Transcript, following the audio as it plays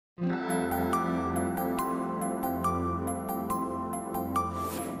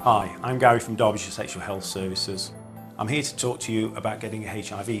Hi, I'm Gary from Derbyshire Sexual Health Services. I'm here to talk to you about getting a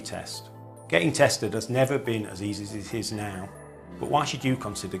HIV test. Getting tested has never been as easy as it is now, but why should you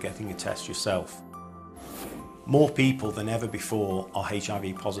consider getting a test yourself? More people than ever before are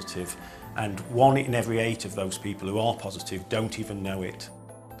HIV positive, and 1 in every 8 of those people who are positive don't even know it.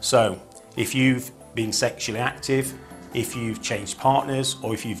 So, if you've been sexually active, if you've changed partners,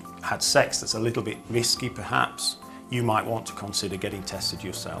 or if you've had sex that's a little bit risky perhaps, you might want to consider getting tested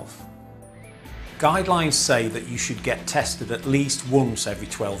yourself. Guidelines say that you should get tested at least once every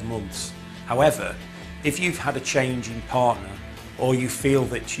 12 months. However, if you've had a change in partner or you feel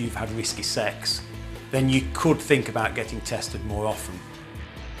that you've had risky sex, then you could think about getting tested more often.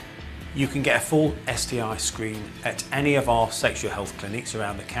 You can get a full STI screen at any of our sexual health clinics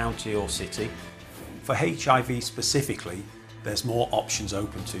around the county or city. For HIV specifically, there's more options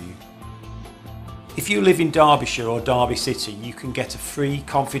open to you. If you live in Derbyshire or Derby City, you can get a free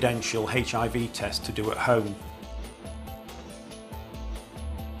confidential HIV test to do at home.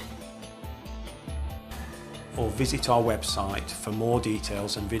 Or visit our website for more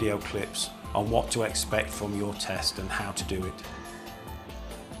details and video clips on what to expect from your test and how to do it.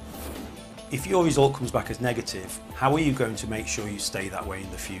 If your result comes back as negative, how are you going to make sure you stay that way in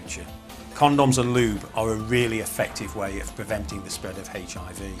the future? Condoms and lube are a really effective way of preventing the spread of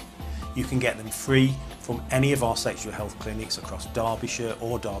HIV. You can get them free from any of our sexual health clinics across Derbyshire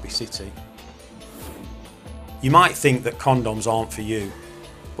or Derby City. You might think that condoms aren't for you,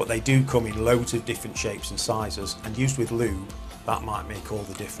 but they do come in loads of different shapes and sizes, and used with lube, that might make all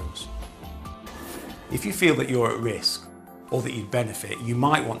the difference. If you feel that you're at risk or that you'd benefit, you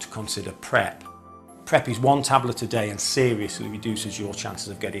might want to consider PrEP. PrEP is 1 tablet a day and seriously reduces your chances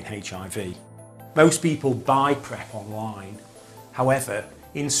of getting HIV. Most people buy PrEP online. However,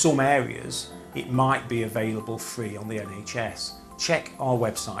 in some areas, it might be available free on the NHS. Check our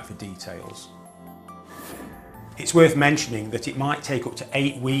website for details. It's worth mentioning that it might take up to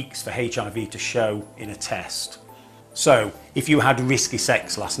 8 weeks for HIV to show in a test. So, if you had risky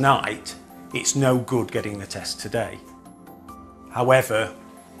sex last night, it's no good getting the test today. However,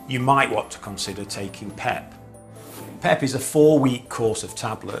 you might want to consider taking PEP. PEP is a 4-week course of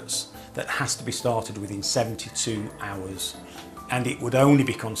tablets that has to be started within 72 hours. And it would only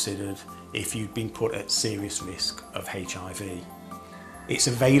be considered if you'd been put at serious risk of HIV. It's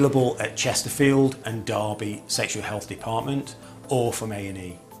available at Chesterfield and Derby Sexual Health Department or from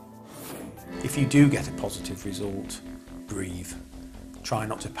A&E. If you do get a positive result, breathe. Try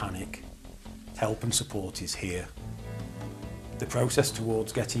not to panic. Help and support is here. The process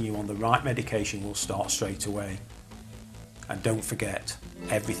towards getting you on the right medication will start straight away. And don't forget,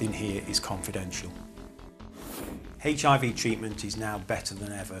 everything here is confidential. HIV treatment is now better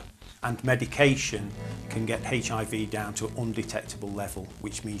than ever, and medication can get HIV down to an undetectable level,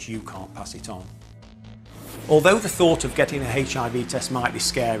 which means you can't pass it on. Although the thought of getting a HIV test might be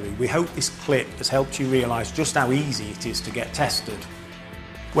scary, we hope this clip has helped you realise just how easy it is to get tested.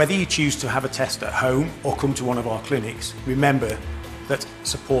 Whether you choose to have a test at home or come to one of our clinics, remember that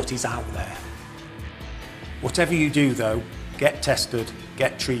support is out there. Whatever you do though, get tested,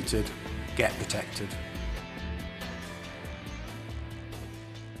 get treated, get protected.